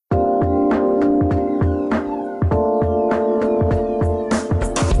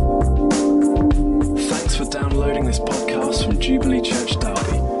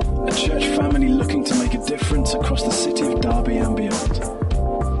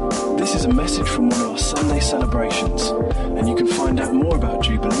is a message from one of our Sunday celebrations, and you can find out more about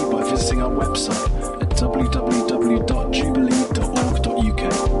Jubilee by visiting our website at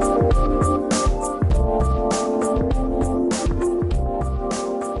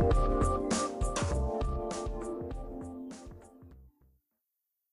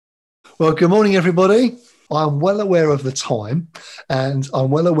Well, good morning, everybody. I'm well aware of the time and I'm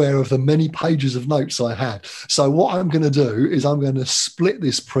well aware of the many pages of notes I had. So what I'm going to do is I'm going to split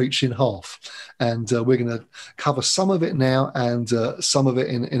this preach in half, and we're going to cover some of it now and some of it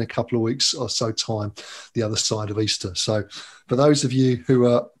in a couple of weeks or so time, the other side of Easter. So for those of you who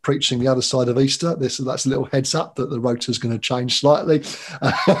are preaching the other side of Easter, that's a little heads up that the rota's going to change slightly,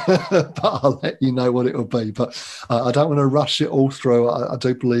 but I'll let you know what it will be. But I don't want to rush it all through. I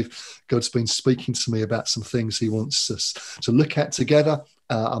do believe God's been speaking to me about some things he wants us to look at together.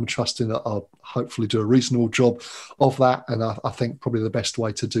 I'm trusting that I'll hopefully do a reasonable job of that. And I think probably the best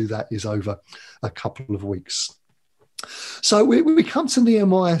way to do that is over a couple of weeks. So we come to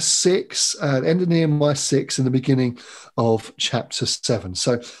Nehemiah 6, end of Nehemiah 6 and the beginning of chapter 7.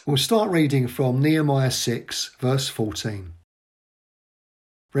 So we'll start reading from Nehemiah 6, verse 14.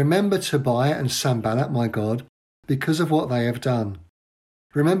 Remember Tobiah and Sanballat, my God, because of what they have done.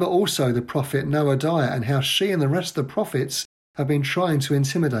 Remember also the prophet Noadiah and how she and the rest of the prophets have been trying to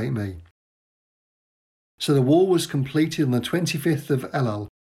intimidate me. So the wall was completed on the 25th of Elul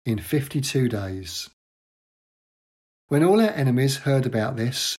in 52 days. When all our enemies heard about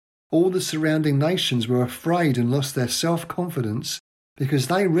this, all the surrounding nations were afraid and lost their self-confidence because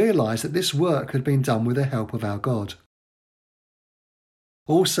they realised that this work had been done with the help of our God.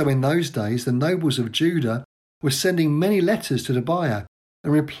 Also in those days, the nobles of Judah were sending many letters to Tobiah,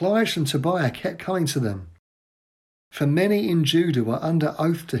 and replies from Tobiah kept coming to them. For many in Judah were under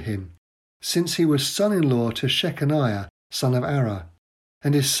oath to him, since he was son-in-law to Shechaniah, son of Arah,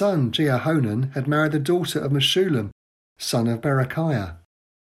 and his son Jehohanan had married the daughter of Meshullam, son of Berechiah.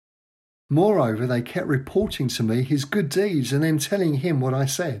 Moreover, they kept reporting to me his good deeds and then telling him what I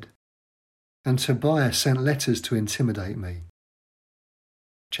said. And Tobiah sent letters to intimidate me.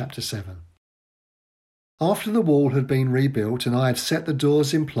 Chapter 7. After the wall had been rebuilt and I had set the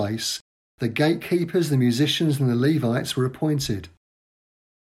doors in place, the gatekeepers, the musicians and the Levites were appointed.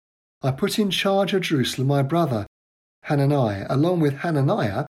 I put in charge of Jerusalem my brother Hananiah, along with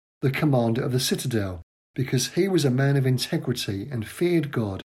Hananiah, the commander of the citadel, because he was a man of integrity and feared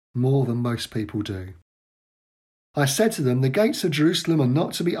God more than most people do. I said to them, the gates of Jerusalem are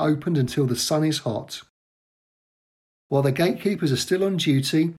not to be opened until the sun is hot. While the gatekeepers are still on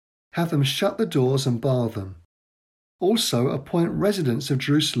duty, have them shut the doors and bar them. Also appoint residents of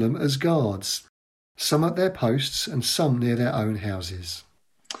Jerusalem as guards, some at their posts and some near their own houses.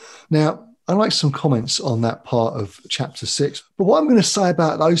 Now, I'd like some comments on that part of chapter 6. But what I'm going to say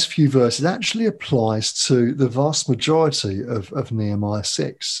about those few verses actually applies to the vast majority of Nehemiah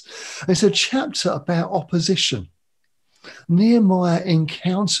 6. It's a chapter about opposition. Nehemiah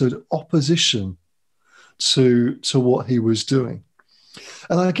encountered opposition to what he was doing.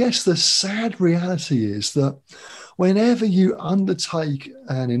 And I guess the sad reality is that whenever you undertake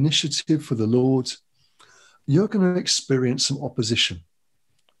an initiative for the Lord, you're going to experience some opposition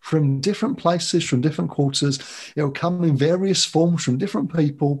from different places, from different quarters. It will come in various forms from different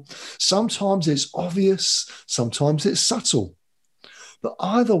people. Sometimes it's obvious, sometimes it's subtle. But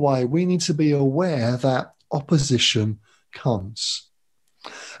either way, we need to be aware that opposition comes.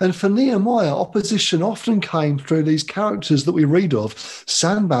 And for Nehemiah, opposition often came through these characters that we read of,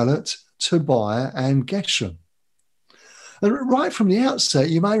 Sanballat, Tobiah, and Geshem. And right from the outset,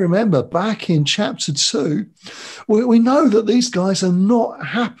 you may remember back in chapter 2, we know that these guys are not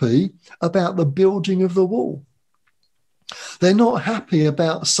happy about the building of the wall. They're not happy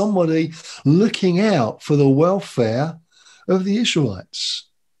about somebody looking out for the welfare of the Israelites.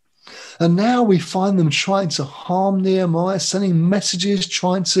 And now we find them trying to harm Nehemiah, sending messages,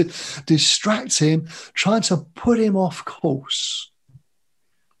 trying to distract him, trying to put him off course.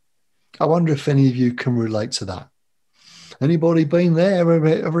 I wonder if any of you can relate to that. Anybody been there,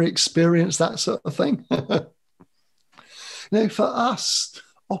 ever experienced that sort of thing? Now, for us,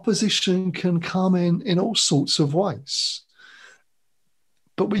 opposition can come in all sorts of ways.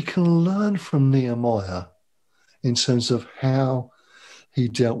 But we can learn from Nehemiah in terms of how he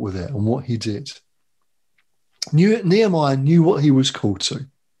dealt with it and what he did. Nehemiah knew what he was called to.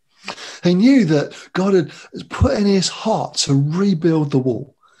 He knew that God had put in his heart to rebuild the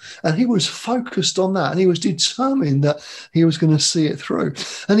wall. And he was focused on that. And he was determined that he was going to see it through.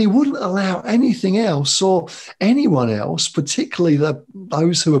 And he wouldn't allow anything else or anyone else, particularly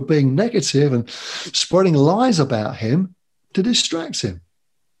those who were being negative and spreading lies about him, to distract him.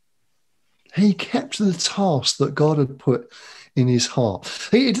 He kept to the task that God had put in his heart.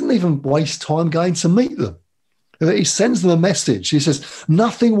 He didn't even waste time going to meet them. He sends them a message. He says,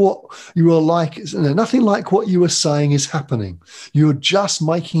 nothing like what you are saying is happening. You're just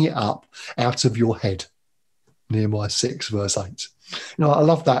making it up out of your head. Nehemiah 6, verse 8. I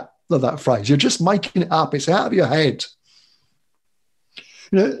love that phrase. You're just making it up. It's out of your head.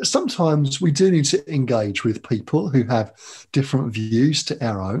 Sometimes we do need to engage with people who have different views to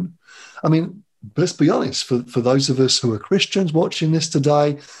our own. I mean, let's be honest, for those of us who are Christians watching this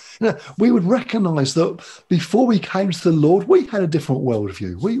today, we would recognize that before we came to the Lord, we had a different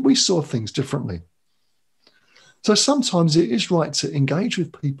worldview. We saw things differently. So sometimes it is right to engage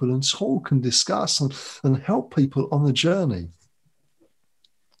with people and talk and discuss and help people on the journey.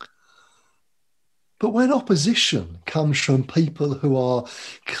 But when opposition comes from people who are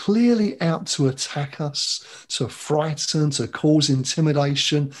clearly out to attack us, to frighten, to cause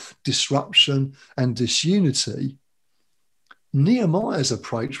intimidation, disruption, and disunity, Nehemiah's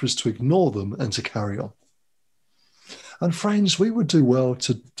approach was to ignore them and to carry on. And friends, we would do well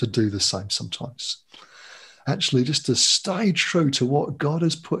to do the same sometimes. Actually, just to stay true to what God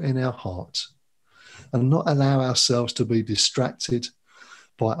has put in our heart and not allow ourselves to be distracted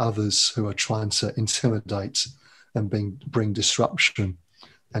by others who are trying to intimidate and bring disruption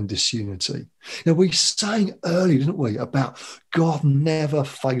and disunity. We sang earlier, didn't we, about God never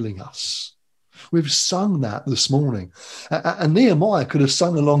failing us. We've sung that this morning. And Nehemiah could have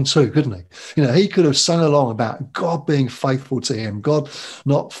sung along too, couldn't he? He could have sung along about God being faithful to him, God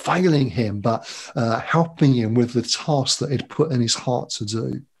not failing him, but helping him with the task that he'd put in his heart to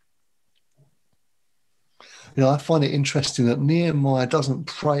do. I find it interesting that Nehemiah doesn't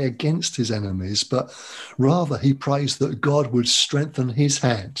pray against his enemies, but rather he prays that God would strengthen his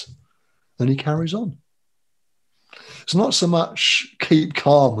hand, and he carries on. It's not so much keep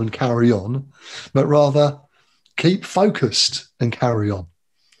calm and carry on, but rather keep focused and carry on.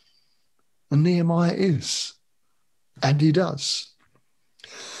 And Nehemiah is, and he does.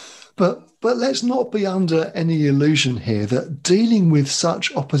 But let's not be under any illusion here that dealing with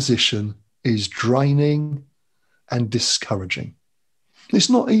such opposition is draining and discouraging. It's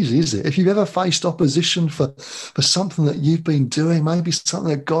not easy, is it? If you've ever faced opposition for something that you've been doing, maybe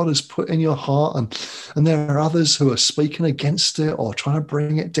something that God has put in your heart, and there are others who are speaking against it or trying to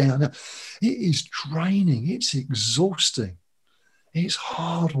bring it down, it is draining, it's exhausting, it's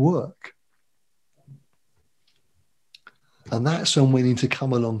hard work. And that's when we need to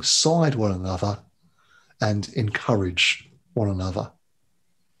come alongside one another and encourage one another.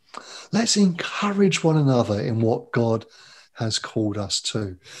 Let's encourage one another in what God has called us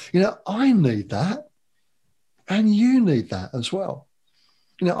to. I need that, and you need that as well.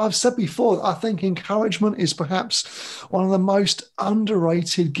 I've said before, I think encouragement is perhaps one of the most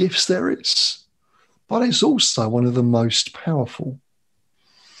underrated gifts there is, but it's also one of the most powerful.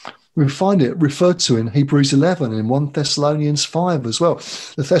 We find it referred to in Hebrews 11 and 1 Thessalonians 5 as well.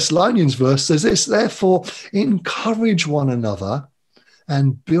 The Thessalonians verse says this, therefore, encourage one another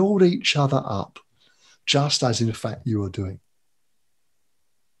and build each other up, just as in fact you are doing.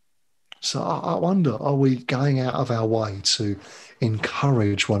 So I wonder, are we going out of our way to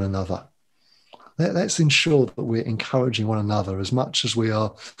encourage one another? Let's ensure that we're encouraging one another as much as we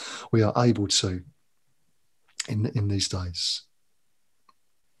are able to in these days.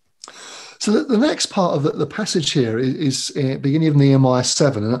 So the next part of the passage here is beginning of Nehemiah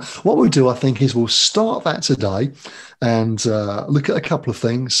 7. And what we'll do, I think, is we'll start that today and look at a couple of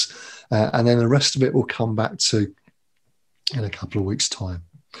things, and then the rest of it we'll come back to in a couple of weeks' time.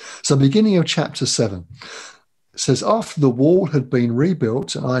 So beginning of chapter 7, it says, after the wall had been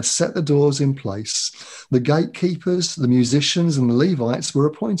rebuilt and I had set the doors in place, the gatekeepers, the musicians, and the Levites were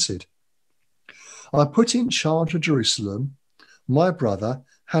appointed. I put in charge of Jerusalem my brother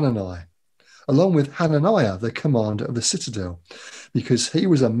Hanani, along with Hananiah, the commander of the citadel, because he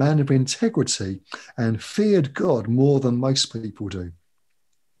was a man of integrity and feared God more than most people do.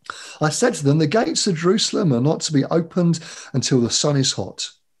 I said to them, the gates of Jerusalem are not to be opened until the sun is hot.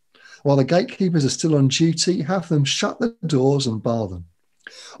 While the gatekeepers are still on duty, have them shut the doors and bar them.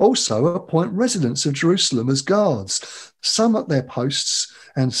 Also appoint residents of Jerusalem as guards, some at their posts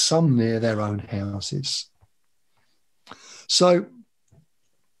and some near their own houses. So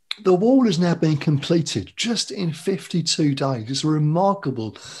the wall is now being completed just in 52 days. It's a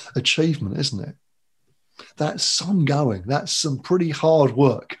remarkable achievement, isn't it? That's ongoing. That's some pretty hard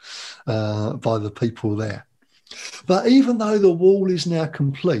work by the people there. But even though the wall is now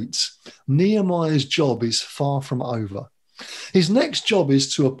complete, Nehemiah's job is far from over. His next job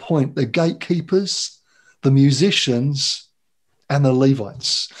is to appoint the gatekeepers, the musicians, and the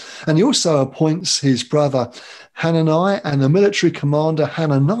Levites. And he also appoints his brother Hananiah and the military commander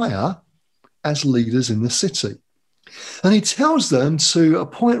Hananiah as leaders in the city. And he tells them to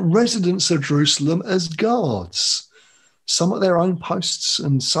appoint residents of Jerusalem as guards, some at their own posts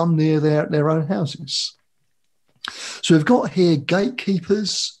and some near their own houses. So we've got here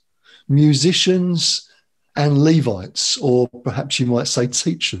gatekeepers, musicians, and Levites, or perhaps you might say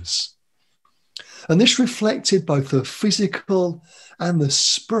teachers. And this reflected both the physical and the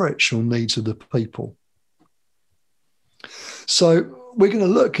spiritual needs of the people. So we're going to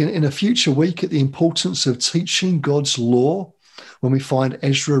look in a future week at the importance of teaching God's law when we find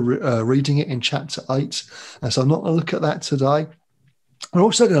Ezra reading it in chapter 8. And so I'm not going to look at that today. We're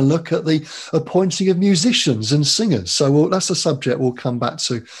also going to look at the appointing of musicians and singers. So that's a subject we'll come back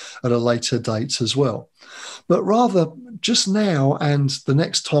to at a later date as well. But rather, just now and the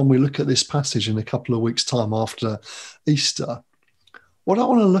next time we look at this passage in a couple of weeks' time after Easter, what I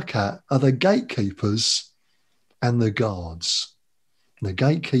want to look at are the gatekeepers and the guards. The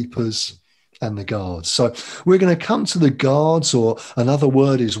gatekeepers and the guards. So we're going to come to the guards, or another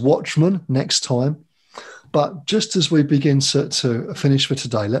word is watchmen, next time. But just as we begin to finish for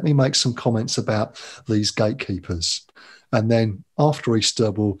today, let me make some comments about these gatekeepers. And then after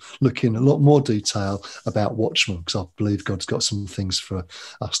Easter, we'll look in a lot more detail about watchmen, because I believe God's got some things for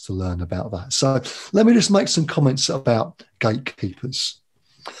us to learn about that. So let me just make some comments about gatekeepers.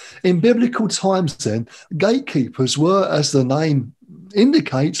 In biblical times then, gatekeepers were, as the name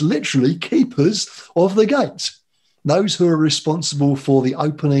indicates, literally keepers of the gate. Those who are responsible for the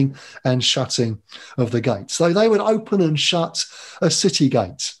opening and shutting of the gate. So they would open and shut a city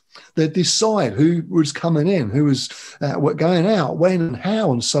gate. They'd decide who was coming in, who was going out, when and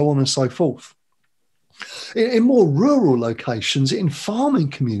how, and so on and so forth. In more rural locations, in farming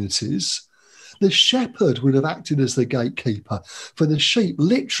communities, the shepherd would have acted as the gatekeeper for the sheep,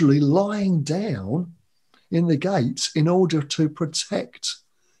 literally lying down in the gate in order to protect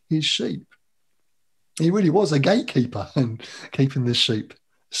his sheep. He really was a gatekeeper and keeping the sheep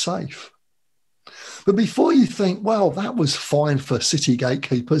safe. But before you think, well, that was fine for city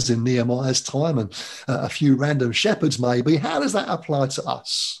gatekeepers in Nehemiah's time and a few random shepherds maybe, how does that apply to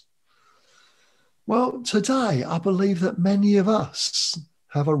us? Well, today I believe that many of us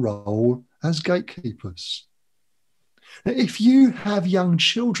have a role as gatekeepers. Now, if you have young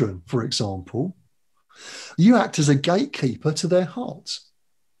children, for example, you act as a gatekeeper to their hearts.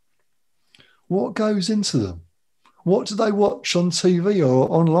 What goes into them? What do they watch on TV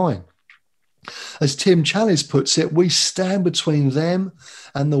or online? As Tim Challies puts it, we stand between them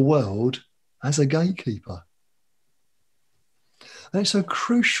and the world as a gatekeeper. And it's a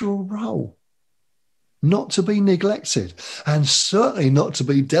crucial role, not to be neglected, and certainly not to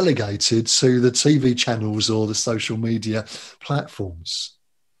be delegated to the TV channels or the social media platforms.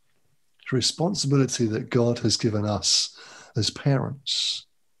 It's a responsibility that God has given us as parents.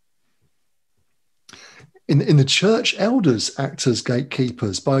 In the church, elders act as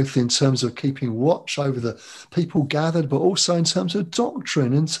gatekeepers, both in terms of keeping watch over the people gathered, but also in terms of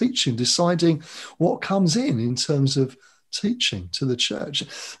doctrine and teaching, deciding what comes in terms of teaching to the church.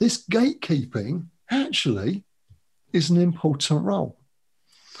 This gatekeeping actually is an important role.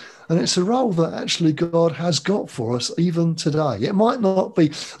 And it's a role that actually God has got for us even today. It might not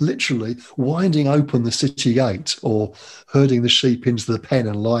be literally winding open the city gate or herding the sheep into the pen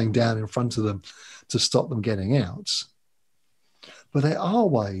and lying down in front of them to stop them getting out. But there are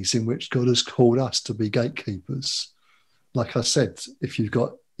ways in which God has called us to be gatekeepers. Like I said, if you've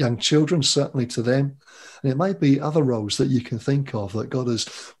got young children, certainly to them. And it may be other roles that you can think of that God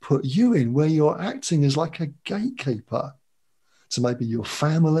has put you in, where you're acting as like a gatekeeper to maybe your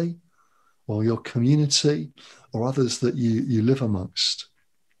family or your community or others that you live amongst.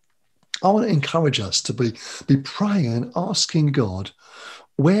 I want to encourage us to be praying and asking God,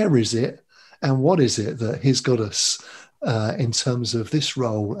 where is it and what is it that he's got us in terms of this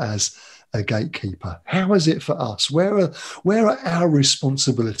role as a gatekeeper? How is it for us? Where are our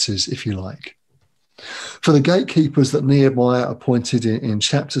responsibilities, if you like? For the gatekeepers that Nehemiah appointed in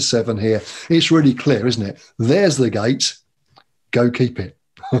chapter 7 here, it's really clear, isn't it? There's the gate. Go keep it.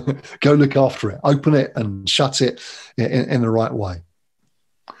 Go look after it. Open it and shut it in the right way.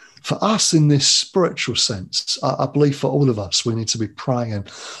 For us in this spiritual sense, I believe for all of us, we need to be praying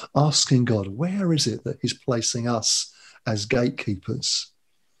and asking God, where is it that he's placing us as gatekeepers?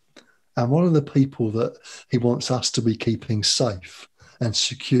 And what are the people that he wants us to be keeping safe and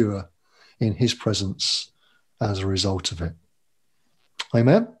secure in his presence as a result of it?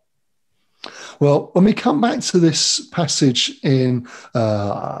 Amen? Well, when we come back to this passage in 2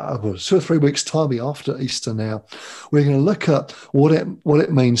 or 3 weeks' time, after Easter now, we're going to look at what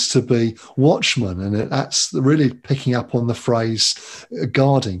it means to be watchmen. And that's really picking up on the phrase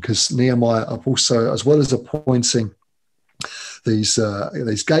guarding, because Nehemiah also, as well as appointing these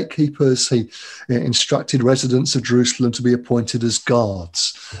gatekeepers, he instructed residents of Jerusalem to be appointed as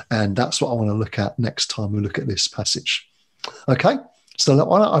guards. And that's what I want to look at next time we look at this passage. Okay? So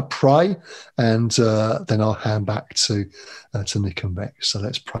why don't I pray, and then I'll hand back to Nick and Beck. So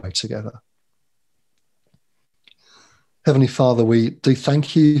let's pray together. Heavenly Father, we do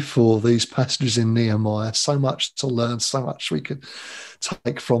thank you for these passages in Nehemiah. So much to learn, so much we could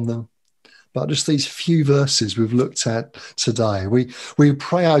take from them. But just these few verses we've looked at today, we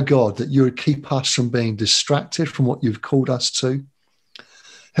pray, oh God, that you would keep us from being distracted from what you've called us to.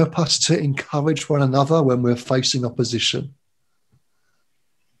 Help us to encourage one another when we're facing opposition.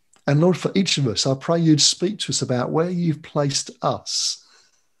 And Lord, for each of us, I pray you'd speak to us about where you've placed us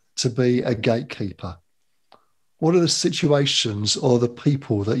to be a gatekeeper. What are the situations or the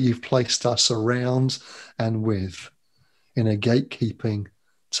people that you've placed us around and with in a gatekeeping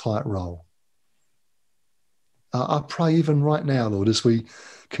type role? I pray even right now, Lord, as we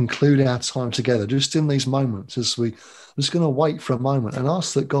conclude our time together, just in these moments, as we're just going to wait for a moment and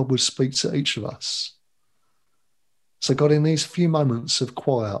ask that God would speak to each of us. So God, in these few moments of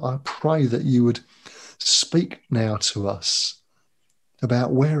quiet, I pray that you would speak now to us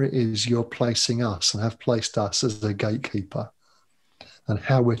about where it is you're placing us and have placed us as a gatekeeper, and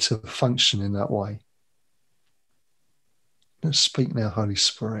how we're to function in that way. Let's speak now, Holy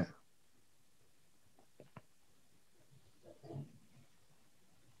Spirit.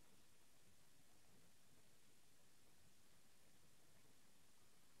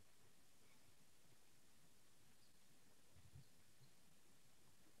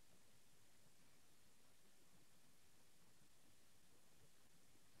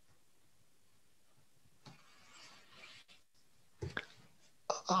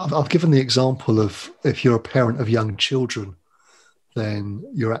 I've given the example of if you're a parent of young children, then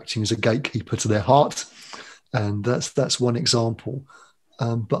you're acting as a gatekeeper to their heart. And that's one example.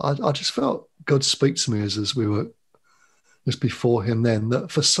 But I just felt God speak to me as we were just before him then,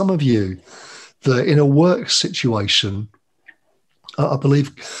 that for some of you, that in a work situation, I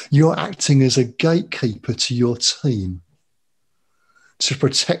believe you're acting as a gatekeeper to your team to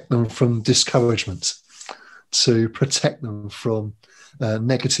protect them from discouragement, to protect them from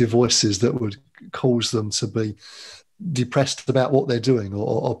negative voices that would cause them to be depressed about what they're doing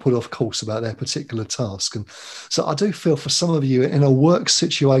or put off course about their particular task. And so I do feel for some of you in a work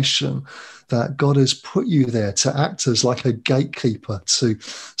situation that God has put you there to act as like a gatekeeper to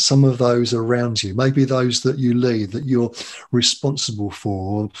some of those around you, maybe those that you lead, that you're responsible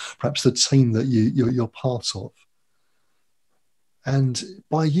for, or perhaps the team that you're part of. And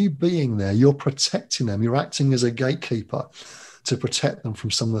by you being there, you're protecting them. You're acting as a gatekeeper to protect them from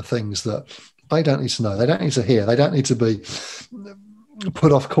some of the things that they don't need to know. They don't need to hear. They don't need to be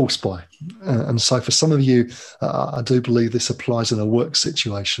put off course by. And so for some of you, I do believe this applies in a work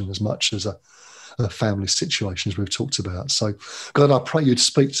situation as much as a family situation, as we've talked about. So God, I pray you'd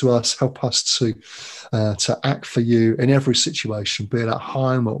speak to us, help us to act for you in every situation, be it at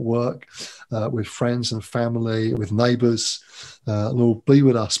home, at work, with friends and family, with neighbours. Lord, be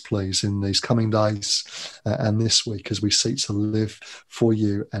with us, please, in these coming days and this week as we seek to live for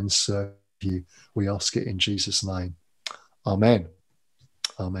you and serve you. We ask it in Jesus' name. Amen.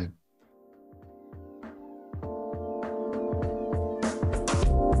 Amen.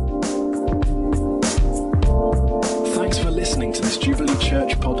 Thanks for listening to this Jubilee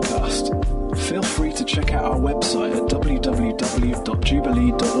Church podcast. Feel free to check out our website at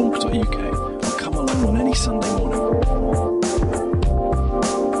www.jubilee.org.uk